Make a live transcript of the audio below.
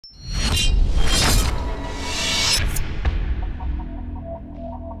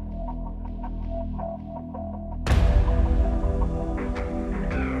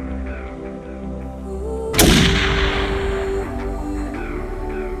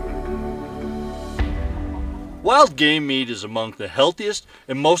Wild game meat is among the healthiest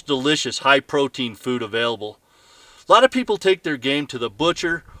and most delicious high-protein food available. A lot of people take their game to the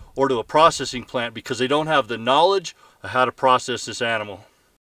butcher or to a processing plant because they don't have the knowledge of how to process this animal.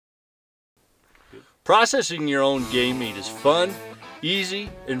 Processing your own game meat is fun, easy,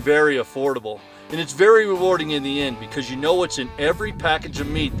 and very affordable. And it's very rewarding in the end because you know what's in every package of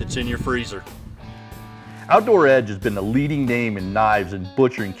meat that's in your freezer. Outdoor Edge has been the leading name in knives and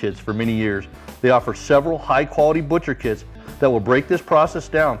butchering kits for many years. They offer several high-quality butcher kits that will break this process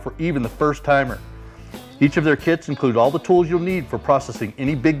down for even the first timer. Each of their kits include all the tools you'll need for processing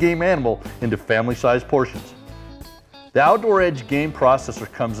any big game animal into family-sized portions. The Outdoor Edge game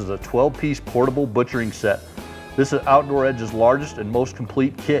processor comes as a 12-piece portable butchering set. This is Outdoor Edge's largest and most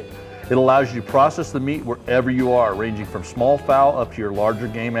complete kit. It allows you to process the meat wherever you are, ranging from small fowl up to your larger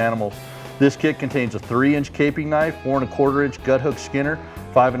game animals. This kit contains a 3-inch caping knife, 4 1/4-inch gut hook skinner,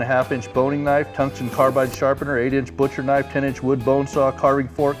 5 1/2-inch boning knife, tungsten carbide sharpener, 8-inch butcher knife, 10-inch wood bone saw, carving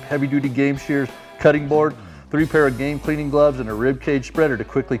fork, heavy-duty game shears, cutting board, 3 pair of game cleaning gloves, and a rib cage spreader to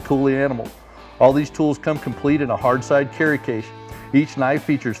quickly cool the animal. All these tools come complete in a hard side carry case. Each knife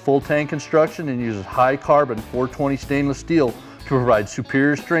features full tang construction and uses high carbon 420 stainless steel to provide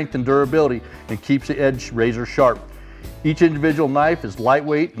superior strength and durability and keeps the edge razor sharp. Each individual knife is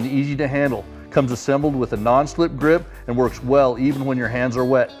lightweight and easy to handle, comes assembled with a non-slip grip, and works well even when your hands are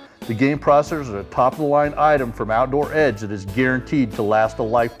wet. The game processors are a top-of-the-line item from Outdoor Edge that is guaranteed to last a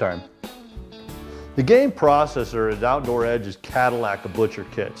lifetime. The game processor at Outdoor Edge is Cadillac of butcher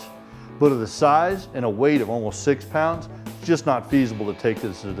kits, but of the size and a weight of almost 6 pounds, it's just not feasible to take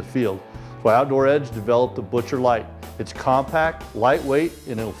this to the field. So Outdoor Edge developed the ButcherLite. It's compact, lightweight,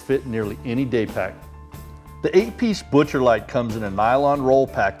 and it'll fit nearly any day pack. The 8-piece ButcherLite comes in a nylon roll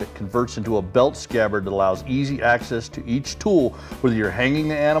pack that converts into a belt scabbard that allows easy access to each tool, whether you're hanging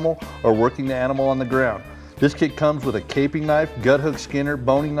the animal or working the animal on the ground. This kit comes with a caping knife, gut hook skinner,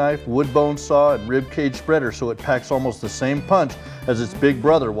 boning knife, wood bone saw, and rib cage spreader, so it packs almost the same punch as its big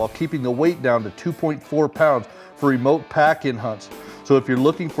brother while keeping the weight down to 2.4 pounds for remote pack-in hunts. So if you're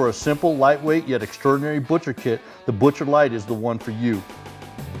looking for a simple, lightweight, yet extraordinary butcher kit, the ButcherLite is the one for you.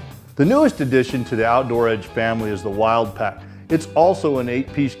 The newest addition to the Outdoor Edge family is the Wild Pack. It's also an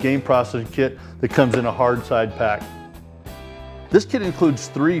 8-piece game processing kit that comes in a hard side pack. This kit includes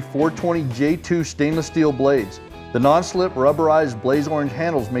 3 420J2 stainless steel blades. The non-slip rubberized blaze orange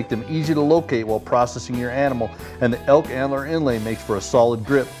handles make them easy to locate while processing your animal, and the elk antler inlay makes for a solid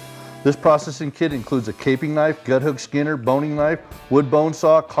grip. This processing kit includes a caping knife, gut hook skinner, boning knife, wood bone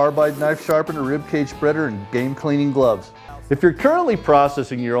saw, carbide knife sharpener, rib cage spreader, and game cleaning gloves. If you're currently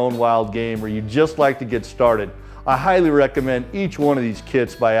processing your own wild game or you just like to get started, I highly recommend each one of these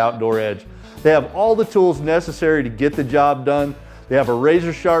kits by Outdoor Edge. They have all the tools necessary to get the job done. They have a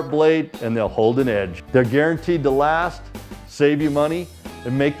razor sharp blade and they'll hold an edge. They're guaranteed to last, save you money,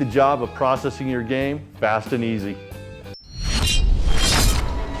 and make the job of processing your game fast and easy.